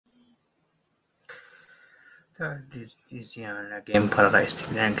Değerli izleyenler, Game Paradise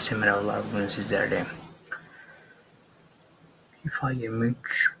TV'den herkese merhabalar. Bugün sizlerle FIFA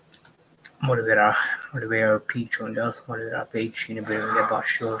 23 Mellivora Patch oynayacağız. Mellivora Patch yeni bölümüyle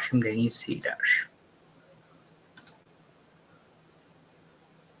başlıyor. Şimdi en iyi seyirler.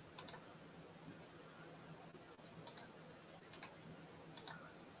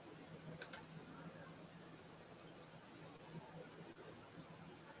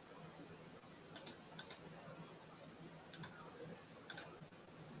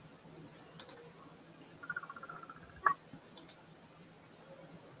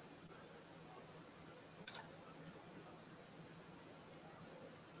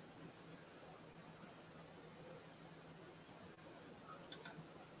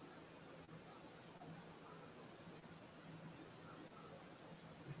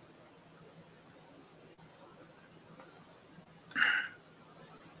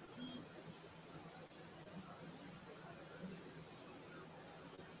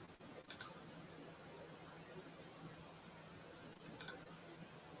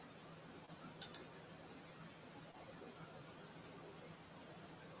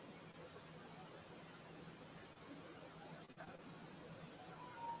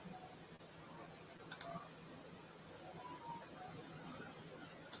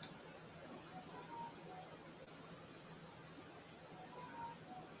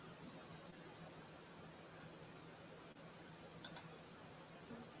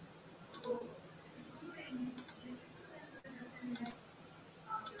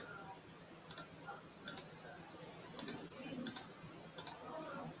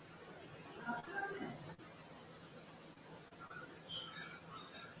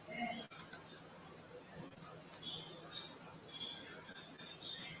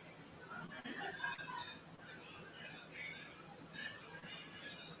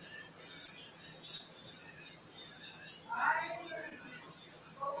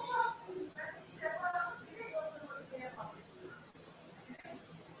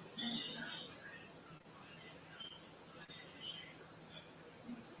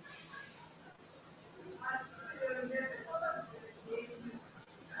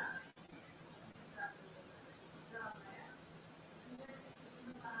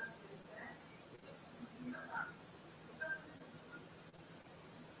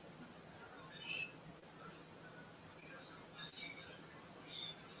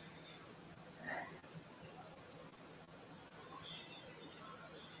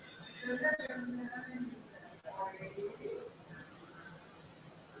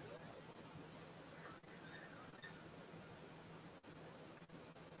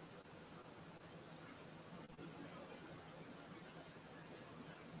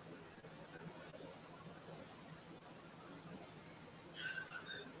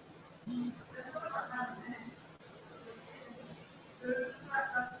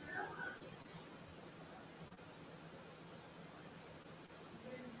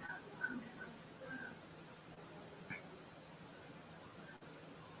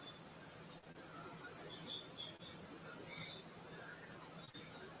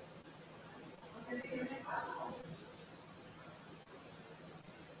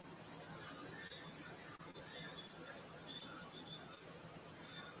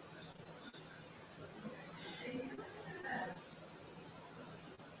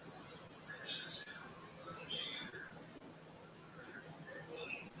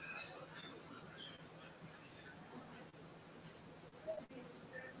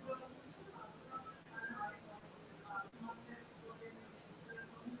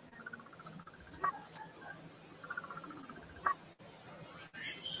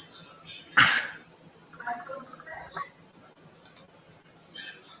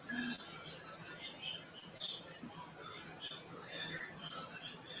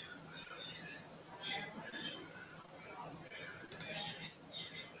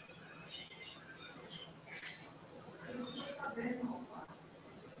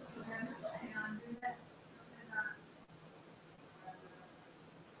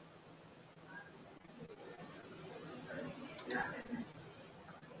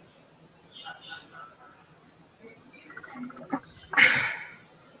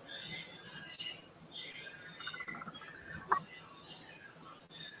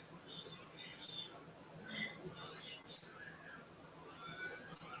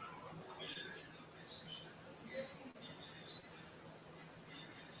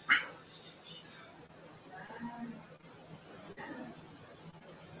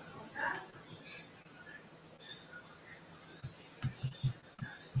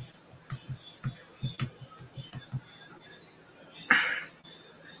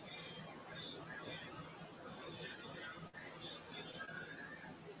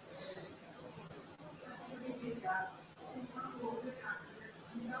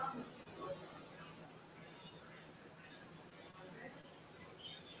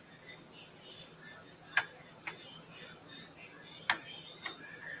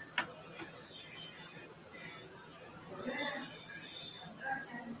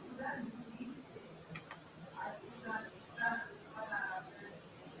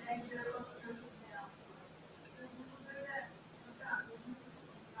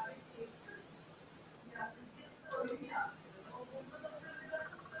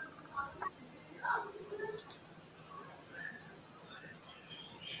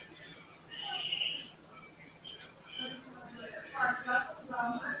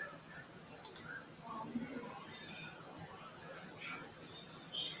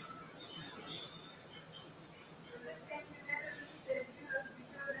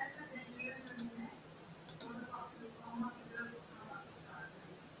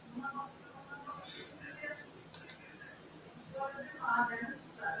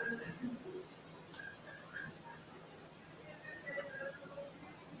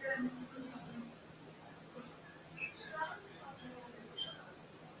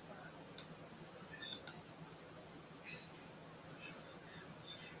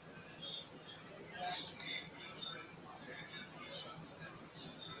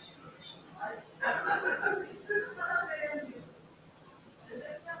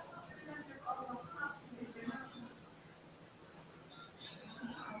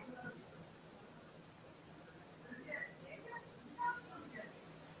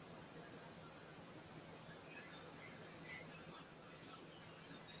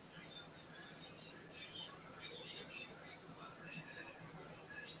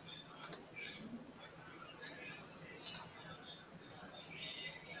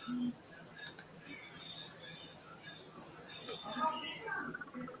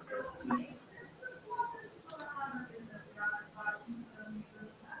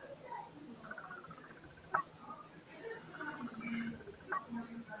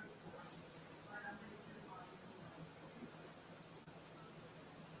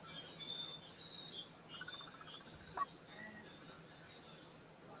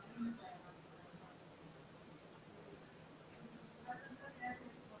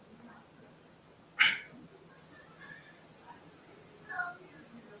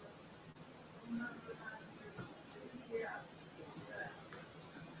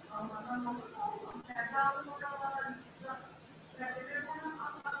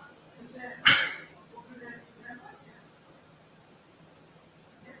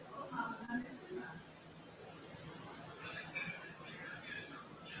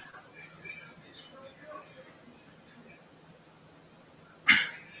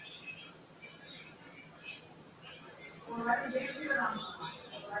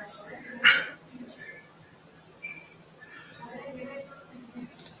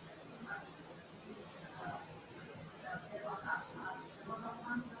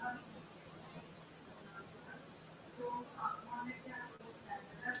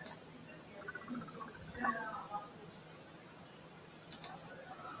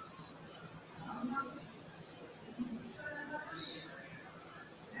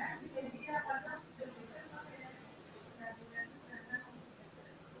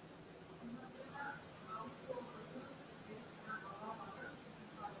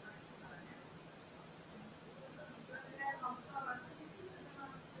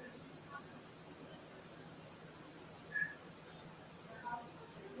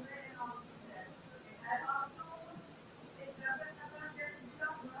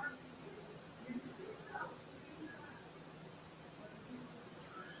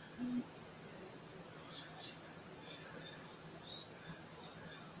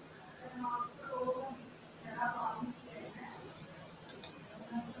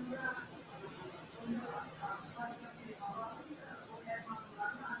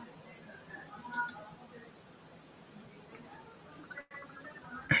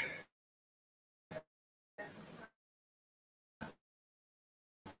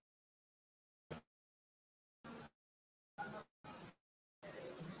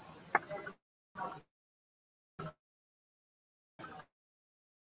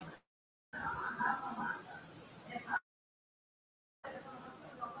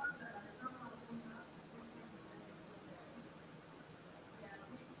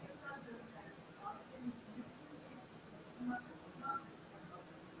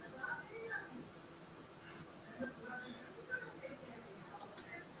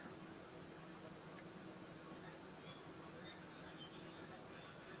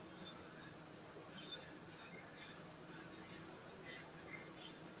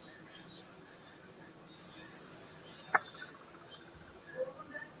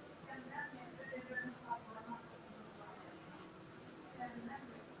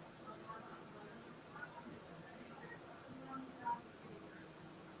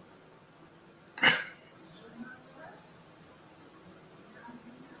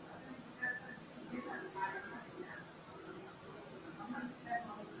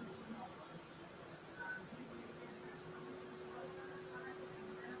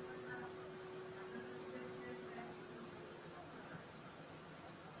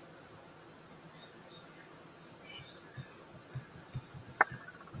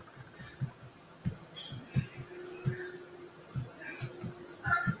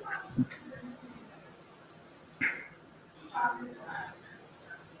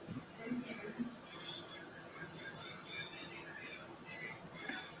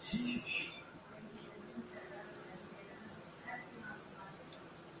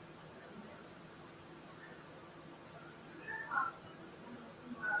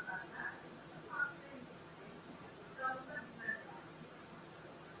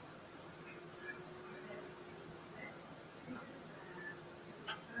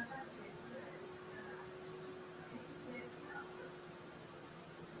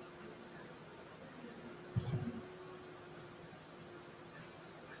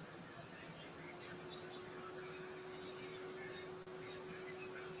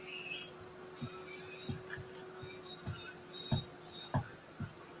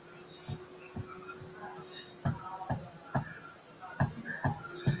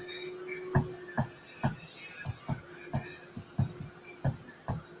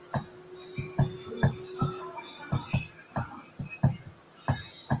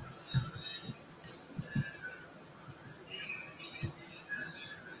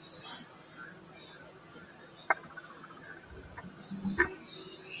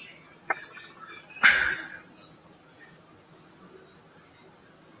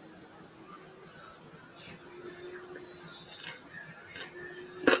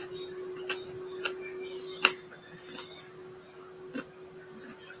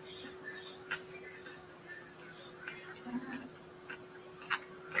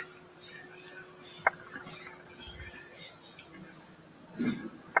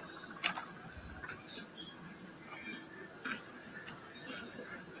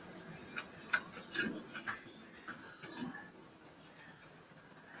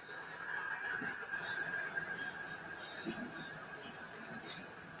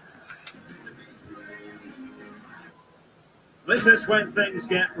 This is when things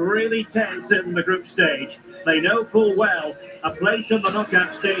get really tense in the group stage. They know full well a place in the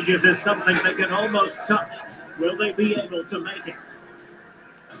knockout stages is something they can almost touch. Will they be able to make it?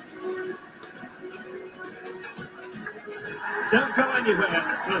 Don't go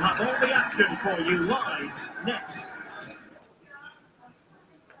anywhere. We'll have all the action for you live next.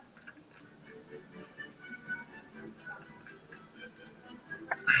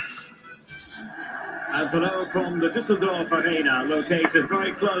 And hello from the Düsseldorf Arena, located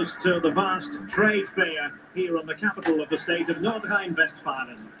very close to the vast trade fair here on the capital of the state of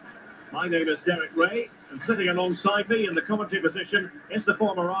Nordrhein-Westfalen. My name is Derek Ray, and sitting alongside me in the commentary position is the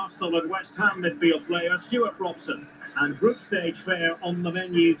former Arsenal and West Ham midfield player Stuart Robson. And group stage fare on the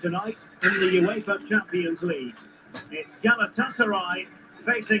menu tonight in the UEFA Champions League. It's Galatasaray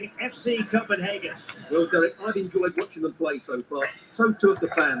facing FC Copenhagen. Well, Derek, I've enjoyed watching them play so far. So too have the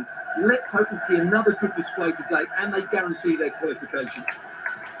fans. Let's hope we see another good display today, and they guarantee their qualification.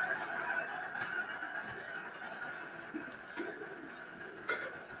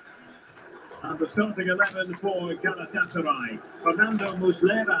 And the starting 11 for Galatasaray. Fernando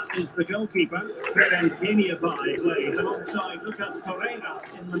Muslera is the goalkeeper. Keren Demirbay plays alongside Lucas Torreira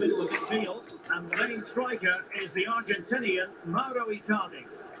in the middle of the field. And the main striker is the Argentinian Mauro Icardi.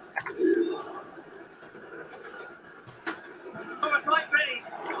 Oh, it might be!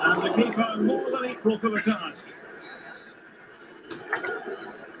 And the keeper more than equal for the task.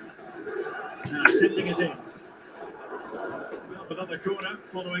 Now sending it in. Another corner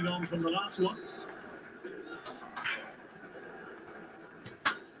following on from the last one.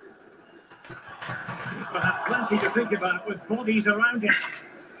 But have plenty to think about with bodies around him.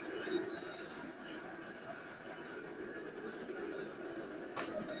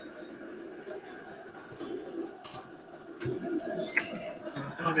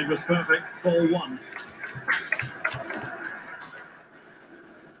 Timing was perfect, ball one.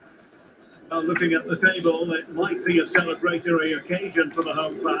 Well, looking at the table, it might be a celebratory occasion for the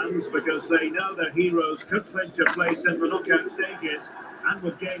home fans because they know their heroes could clinch a place in the knockout stages and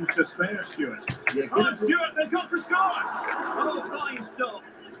with games to spare, Stuart. Yeah, oh, Stuart, they've got to score! Oh, fine stop.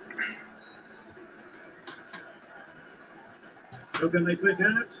 So can they flick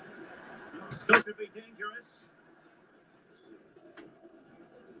out? Still could be dangerous.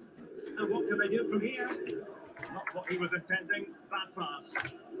 And what can they do from here? Not what he was intending. Bad pass.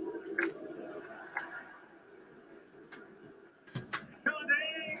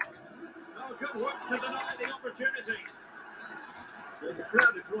 Oh, good work to deny the opportunity. Well, the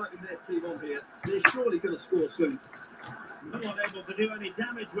crowd are driving their team on here. They're surely going to score soon. No one able to do any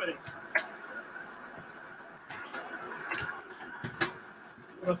damage with it.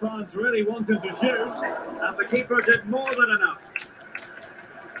 The fans really wanted to shoot, and the keeper did more than enough.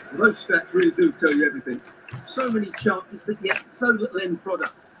 Those stats really do tell you everything. So many chances, but yet so little end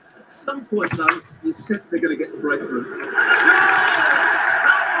product. At some point, though, you sense they're going to get the breakthrough.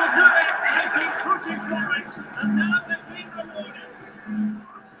 That will do it! They've been pushing for it, and now they've been rewarded.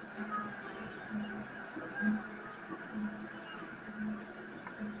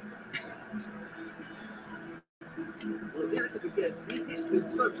 Well, there it is again. He hits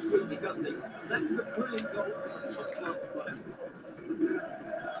this so sweetly, doesn't he? That's a brilliant goal from a top-class player.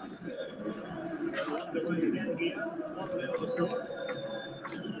 Underway again here. 1-0 the score.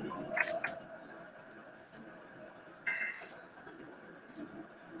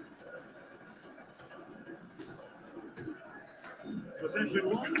 Possession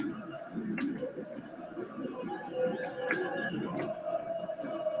one.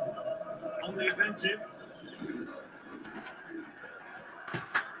 On the offensive.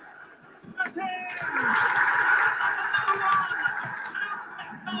 That's it!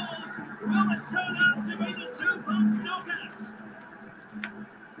 Will it turn out to be the two-punch knockout?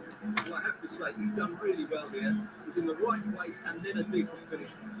 Well, I have to say, he's done really well here. He's in the right place and then a decent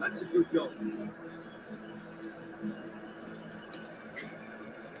finish. That's a good goal.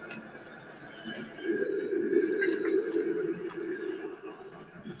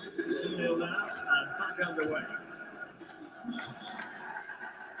 Now and back underway.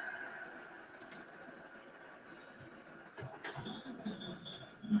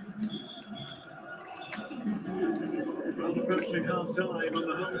 Well, approaching half-time on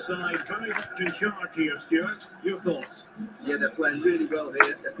the home side, very much in charge here, Stuart. Your thoughts? Yeah, they're playing really well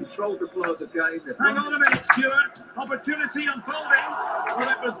here. They've controlled the flow of the game. Hang on a minute, Stuart. Opportunity unfolding. Well,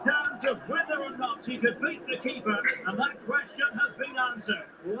 it was down to whether or not he could beat the keeper, and that question has been answered.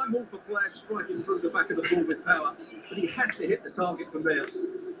 Well, I'm all for players striking through the back of the ball with power, but he has to hit the target from there.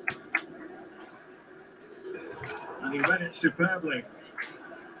 And he read it superbly.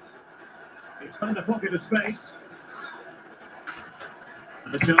 He's found a pocket of space.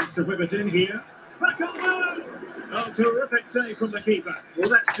 The chance to whip it in here. Back on goal! Oh, terrific save from the keeper. Well,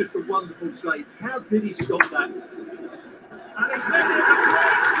 that's just a wonderful save. How did he stop that? And he's made it a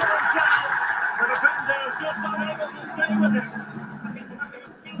place for himself. The defender's just unable to stay with him. And he's having a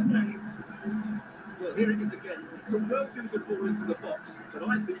field day. Well, here it is again. It's a welcome good ball into the box, but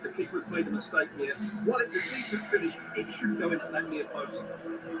I think the keeper's made a mistake here. While it's a decent finish, it should go in at that near post.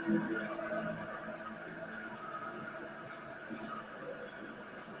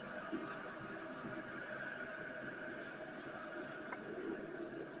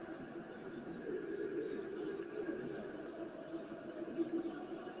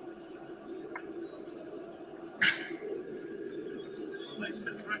 This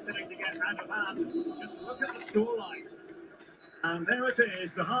is threatening to get out of hand. Just look at the scoreline. And there it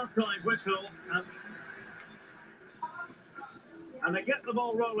is, the half-time whistle. And they get the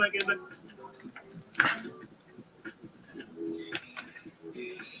ball rolling in the...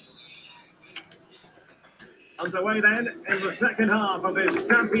 Underway then in the second half of this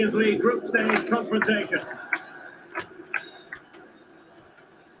Champions League group stage confrontation.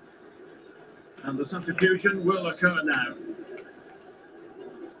 And the substitution will occur now.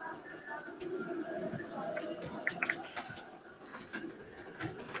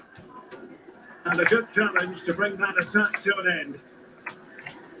 And a good challenge to bring that attack to an end.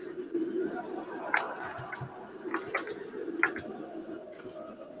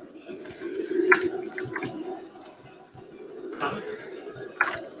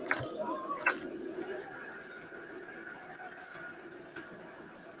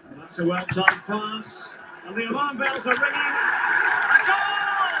 That's a well-timed pass. And the alarm bells are ringing. A goal!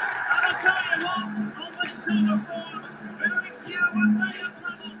 And I tell you what, on this sort of form, very few have made a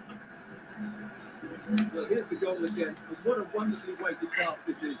trouble. Well, here's the goal again. And what a wonderfully weighted pass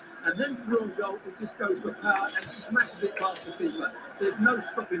this is. And then through on goal, it just goes for power and smashes it past the keeper. There's no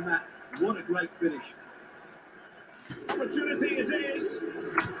stopping that. What a great finish. Opportunity it is.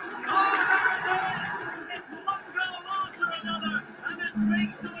 Oh, there it is! It's one goal after another, and it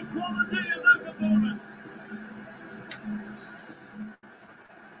speaks to the quality of that performance.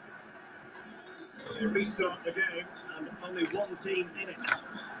 They restart the game, and only one team in it.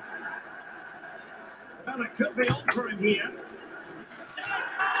 Well, it could be on for him here.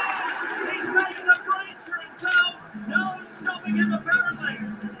 He's making a brace for himself. No stopping him, apparently.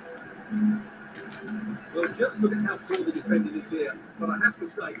 Well, just look at how poor the defending is here. But I have to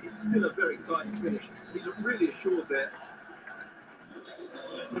say, it's still a very tight finish. He looked really assured there.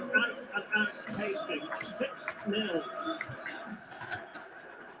 Out and out tasting 6-0.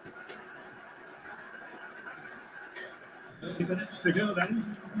 Minutes to go then.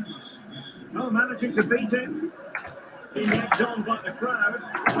 Oh, managing to beat him. He gets on by the crowd.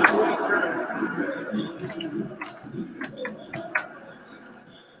 No way through.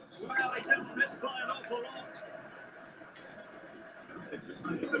 Well, he didn't miss by an awful lot. They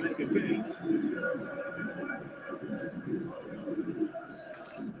decided to make a change.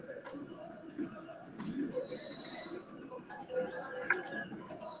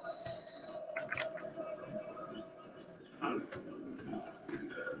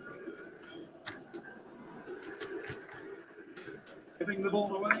 Giving the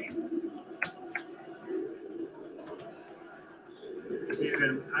ball away. Here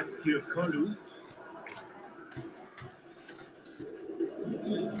in Kolu.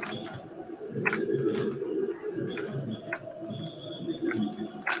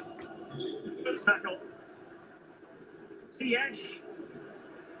 Good tackle. Ziyech.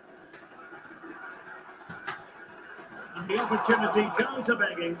 And the opportunity goes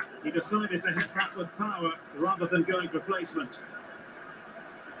a-begging. He decided to hit that with power rather than going for placement.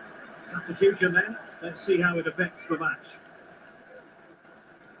 Substitution then. Let's see how it affects the match.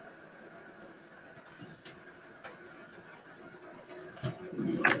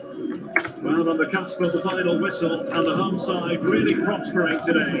 Well, on the cusp of the final whistle, and the home side really prospering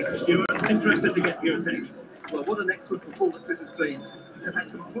today. Stuart, interested to get your take. Well, what an excellent performance this has been. They've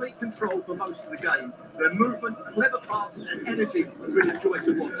had complete control for most of the game. Their movement, clever passing and energy have been a joy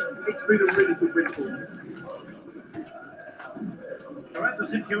to watch. It's been a really good win for them. Read the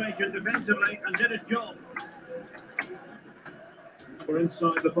situation defensively and did his job. We're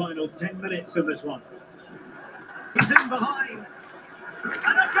inside the final 10 minutes of this one. He's in behind. And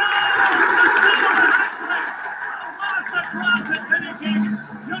a goal to seal the hat-trick! A masterclass at finishing.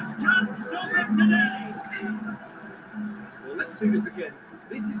 Just can't stop him today. Well, let's see this again.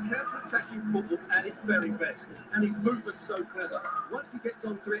 This is counter-attacking football at its very best. And his movement's so clever. Once he gets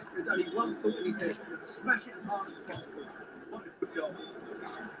onto it, there's only one thought in his head. Smash it as hard as possible. What a good goal.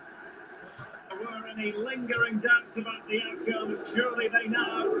 We're any lingering doubts about the outcome, surely they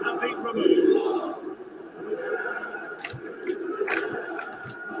now have been removed.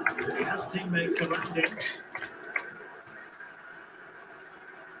 He has teammates around him.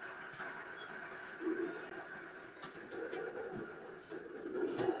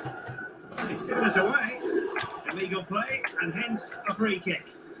 He's given us away. Illegal play, and hence a free kick.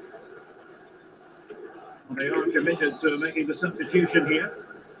 Well, they are committed to making the substitution here.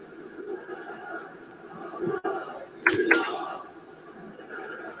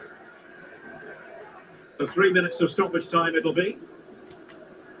 So 3 minutes of stoppage time it'll be.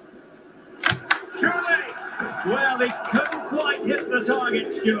 Surely! Well, he couldn't quite hit the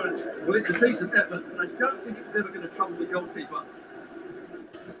target, Stuart. Well, it's a decent effort. I don't think it's ever going to trouble the goalkeeper.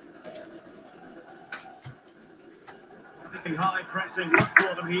 High pressing look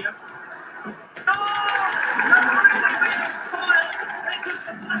for them here. Oh! Really big smile! This is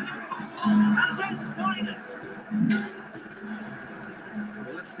at its finest!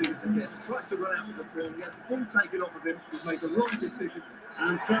 Well, let's see this again. Tries to run out with the ball. He has the ball taken off of him. He's made the wrong decision.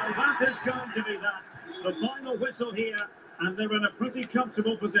 And so that is going to be that. The final whistle here, and they're in a pretty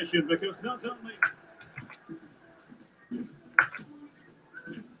comfortable position because not only...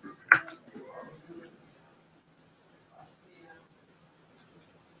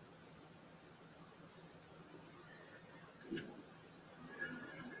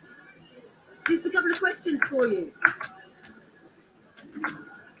 Just a couple of questions for you.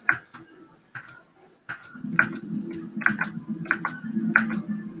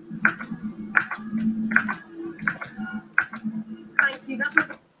 Thank you. That's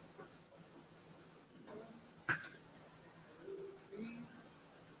what...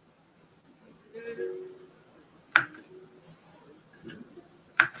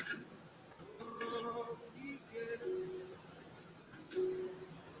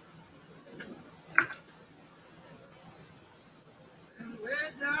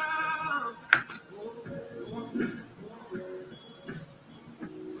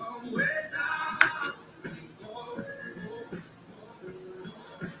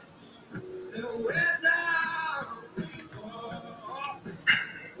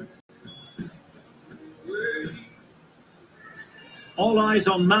 All eyes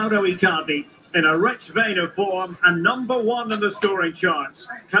on Mauro Icardi, in a rich vein of form and #1 in the scoring charts.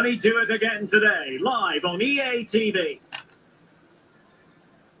 Can he do it again today? Live on EA TV.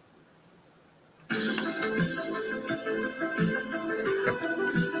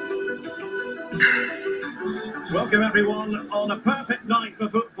 Welcome everyone on a perfect night for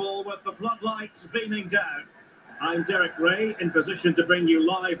football with the floodlights beaming down. I'm Derek Ray, in position to bring you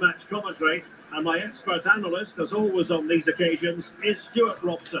live match commentary, and my expert analyst, as always on these occasions, is Stuart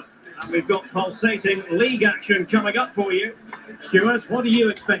Robson. And we've got pulsating league action coming up for you. Stuart, what are you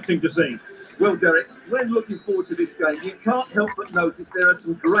expecting to see? Well, Derek, when looking forward to this game, you can't help but notice there are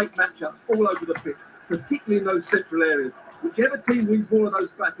some great matchups all over the pitch, particularly in those central areas. Whichever team wins more of those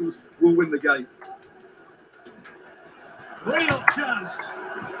battles will win the game. Real chance.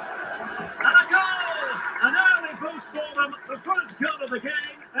 And a goal! An early boost for them. The first goal of the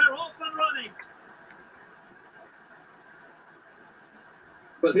game. They're off and running.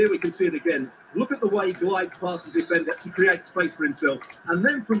 But here we can see it again. Look at the way he glides past the defender to create space for himself. And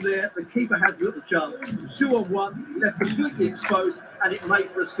then from there, the keeper has a little chance. 2-on-1, they're completely exposed, and it made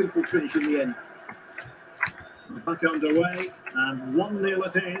for a simple finish in the end. Back underway, and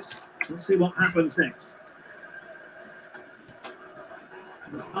 1-0 it is. Let's see what happens next.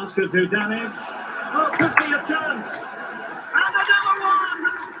 The pass could do damage. Oh, could be a chance. And another one!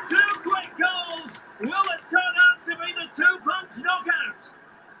 2 quick goals! Will it turn out to be the 2-punch knockout?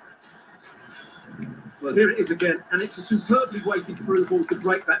 Well, here it is again, and it's a superbly weighted through ball to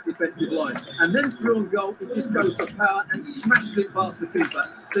break that defensive line. And then through on goal, it just goes for power and smashes it past the keeper.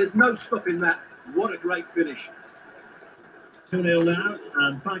 There's no stopping that. What a great finish. 2-0 now,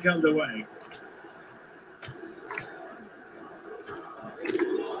 and back underway.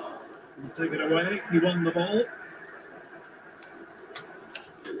 Take it away, he won the ball.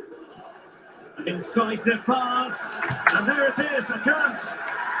 An incisive pass, and there it is, a chance.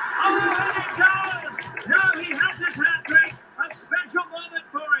 Oh, and it goes! Now he has his hat-trick, a special moment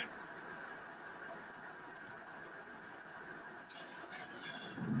for him.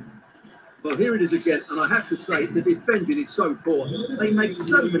 Well, here it is again, and I have to say, the defending is so poor. They make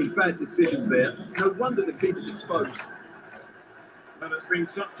so many bad decisions there. No wonder the keeper's exposed. And it's been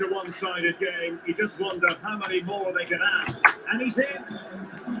such a one-sided game, you just wonder how many more they can add. And he's in.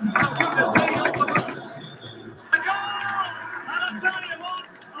 Oh, goodness me, off the post. A goal! And I'll tell you what,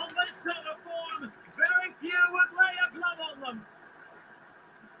 on this sort of form, very few would lay a glove on them.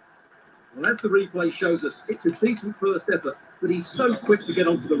 Well, as the replay shows us, it's a decent first effort, but he's so quick to get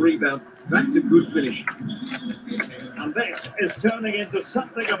onto the rebound. That's a good finish. And this is turning into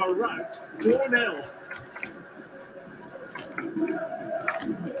something of a rout. 4-0.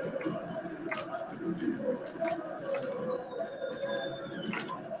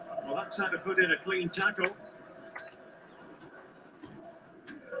 Well, that's how to put in a clean tackle.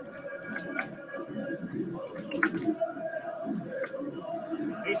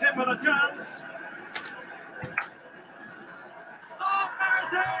 He's in for the chance. Oh, there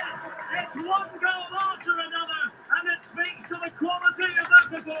it is! It's one goal after another, and it speaks to the quality of that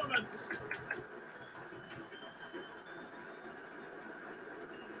performance.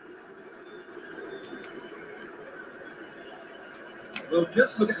 Well,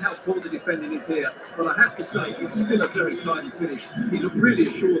 just look at how poor the defending is here. But I have to say, it's still a very tidy finish. He looked really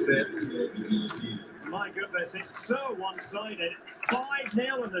assured there. My goodness, it's so one-sided.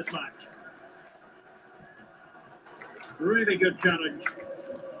 5-0 in this match. Really good challenge.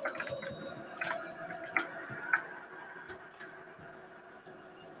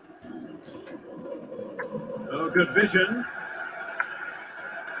 Oh, good vision.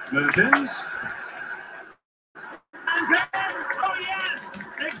 Mertens. And then, oh yes!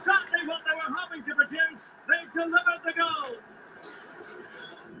 Exactly what they were hoping to produce. They've delivered the goal.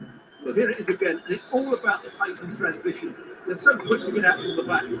 Well, here it is again, and it's all about the pace and transition. They're so quick to get out from the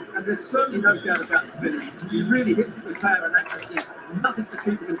back, and there's certainly no doubt about the finish. He really hits it with power and accuracy. Nothing the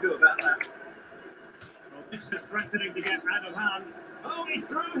keeper can do about that. Well, this is threatening to get out of hand. Oh, he's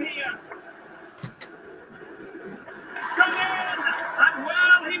through here. It's gone in, and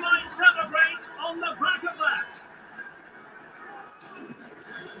well, he might celebrate on the back of that.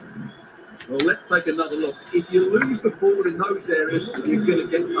 Well, let's take another look. If you lose the ball in those areas, you're going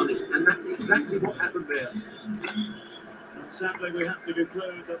to get punished, and that's exactly what happened there. Sadly, we have to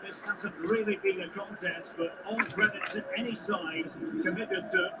conclude that this hasn't really been a contest, but all credit to any side committed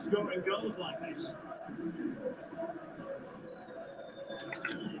to scoring goals like this.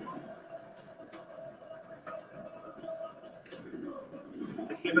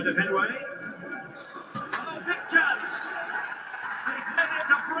 Give it a headway. Oh, big chance! And he's made it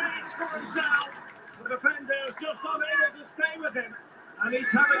a brace for himself. The defender's just unable to stay with him, and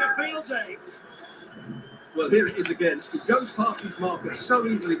he's having a field day. Well, here it is again. He goes past his marker so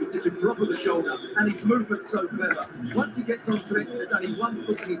easily with just a drop of the shoulder, and his movement so clever. Once he gets onto it, there's only one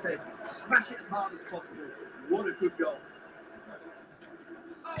foot in his head. Smash it as hard as possible. What a good goal.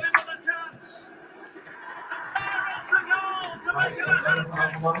 Oh, into the chance. And there is the goal to make it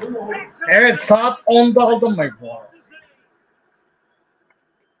a 10. Evet, saat 10'da aldım ben bu arada.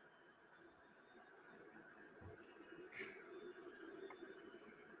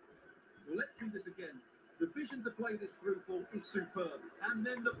 Well, let's see this again. The vision to play this through ball is superb. And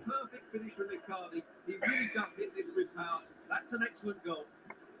then the perfect finish from Icardi. He really does hit this with power. That's an excellent goal.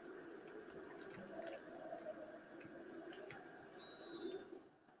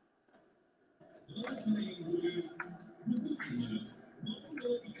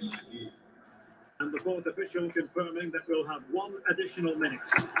 And the fourth official confirming that we'll have one additional minute.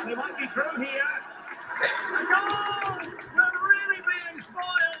 They might be through here. A goal! We're really being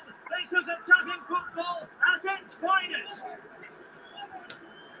spoiled. This is attacking football at its finest.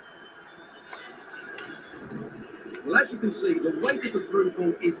 Well, as you can see, the weight of the through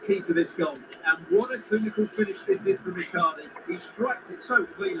ball is key to this goal. And what a clinical finish this is from Icardi. He strikes it so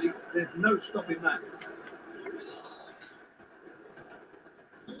cleanly, there's no stopping that.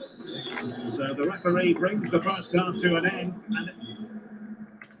 So the referee brings the first half to an end. And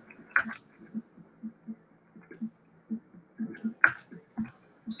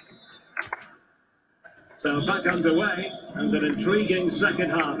so back underway, and an intriguing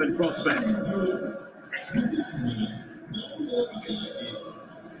second half in prospect.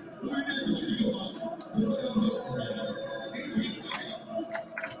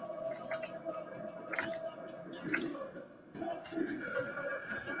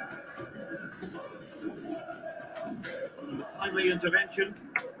 Timely intervention.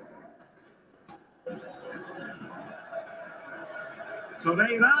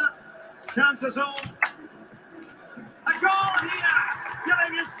 Torreira, chances on. A goal here,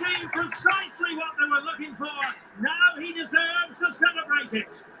 giving his team precisely what they were looking for. Now he deserves to celebrate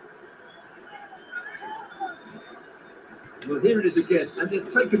it. Well, here it is again, and they've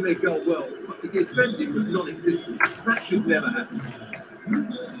taken their goal well, but the defending was non-existent. That should never happen.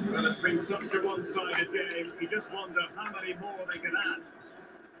 Well, it's been such a one-sided game. You just wonder how many more they can add.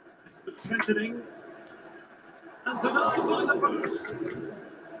 It's the threatening. And denied by the post.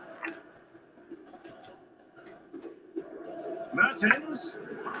 Mertens.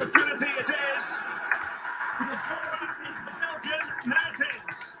 opportunity it is. The scorer is the Belgian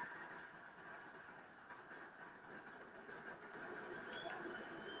Mertens.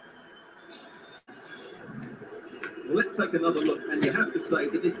 Well, let's take another look, and you have to say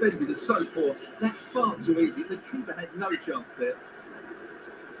the defending is so poor. That's far too easy. The keeper had no chance there.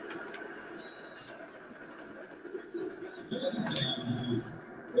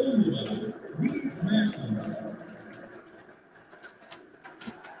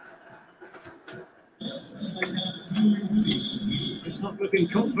 It's not looking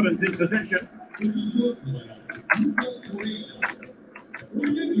confident in possession.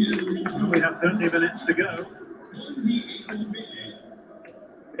 We have 30 minutes to go.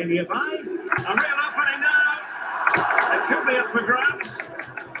 Maybe a bye. A real opening now. It could be up for grabs.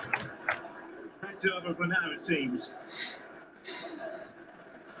 It's over for now, it seems.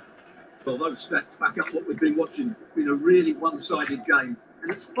 Well, those stats back up what we've been watching. It's been a really one-sided game,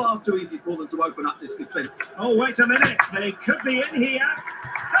 and it's far too easy for them to open up this defence. Oh, wait a minute. They could be in here.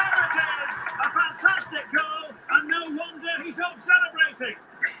 There it is. A fantastic goal. And no wonder he's off celebrating.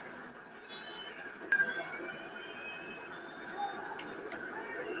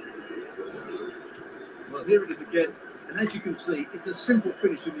 Well, here it is again, and as you can see, it's a simple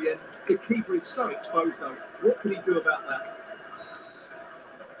finish in the end. The keeper is so exposed, though. What can he do about that?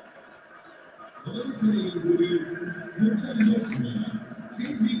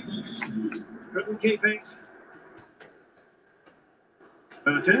 Couldn't keep it.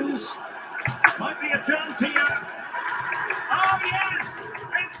 Mertens. Might be a chance here. Oh, yes!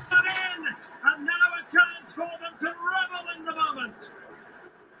 It's put in! And now a chance for them to revel in the moment.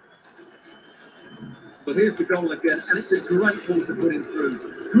 But here's the goal again, and it's a great ball to put him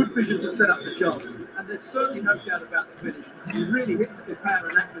through. Good vision to set up the chance, and there's certainly no doubt about the finish. He really hits it with power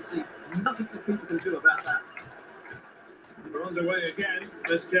and accuracy. Nothing the keeper can do about that. We're underway again.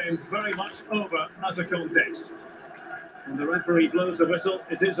 This game very much over as a contest. And the referee blows the whistle.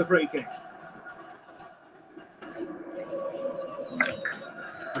 It is a free kick.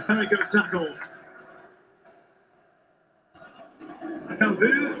 A very good tackle.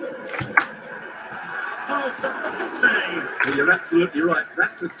 Akambu. Oh, save. Well, you're absolutely right.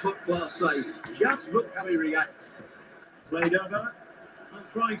 That's a top-class save. Just look how he reacts. Played over. I'm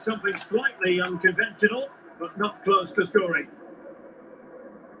trying something slightly unconventional, but not close to scoring.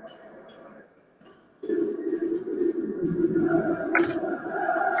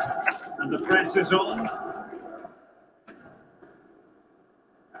 And the press is on.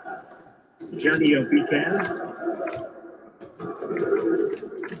 Janio Piquet.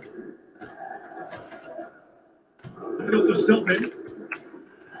 Got to stop him.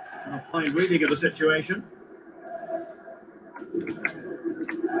 A fine reading of the situation.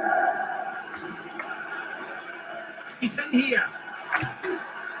 He's in here.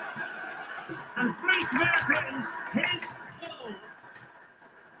 And Dries Mertens, his goal.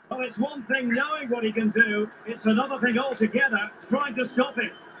 Well, it's one thing knowing what he can do. It's another thing altogether trying to stop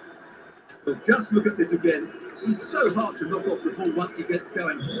him. But just look at this again. He's so hard to knock off the ball once he gets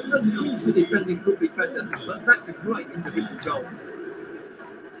going. Of course the defending could be better, but that's a great individual goal.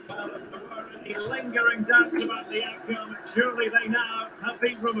 Well, if there were any lingering doubts about the outcome, surely they now have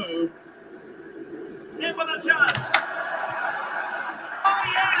been removed. In with a chance. Oh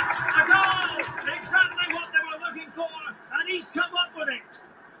yes, a goal! Exactly what they were looking for, and he's come up with it.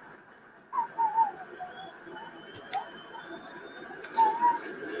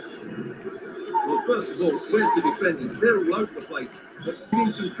 Well, first of all, where's the defending? They're all over the place. But give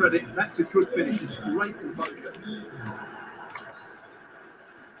him some credit, that's a good finish. Great composure.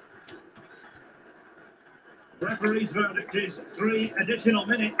 Referee's verdict is 3 additional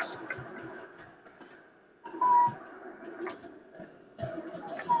minutes.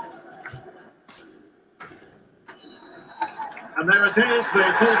 And there it is, the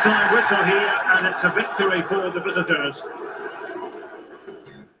full-time whistle here, and it's a victory for the visitors.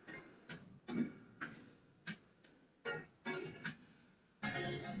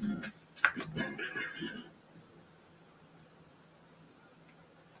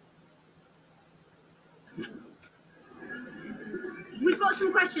 We've got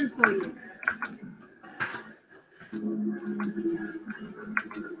some questions for you.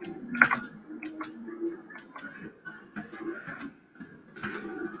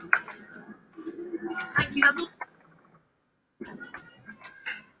 Thank you, that's all.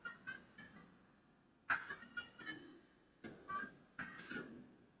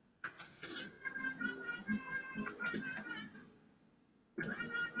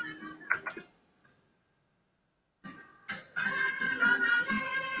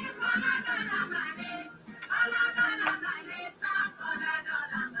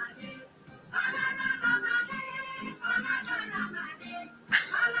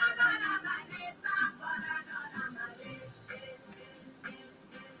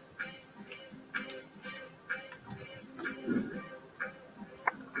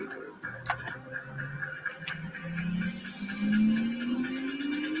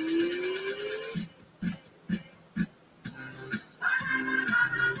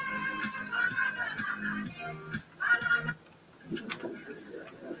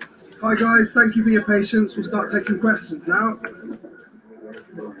 Hi guys, thank you for your patience. We'll start taking questions now.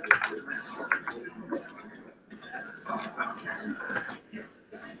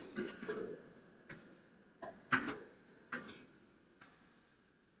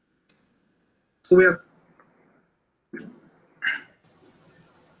 So we have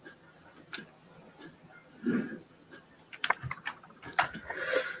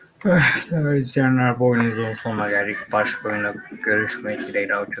Değerli izleyenler, bu oyunumuzun sonuna geldik. Başka oyunda görüşmek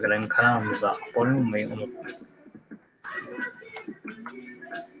dileğiyle. Hoşçakalın. Kanalımıza abone olmayı unutmayın.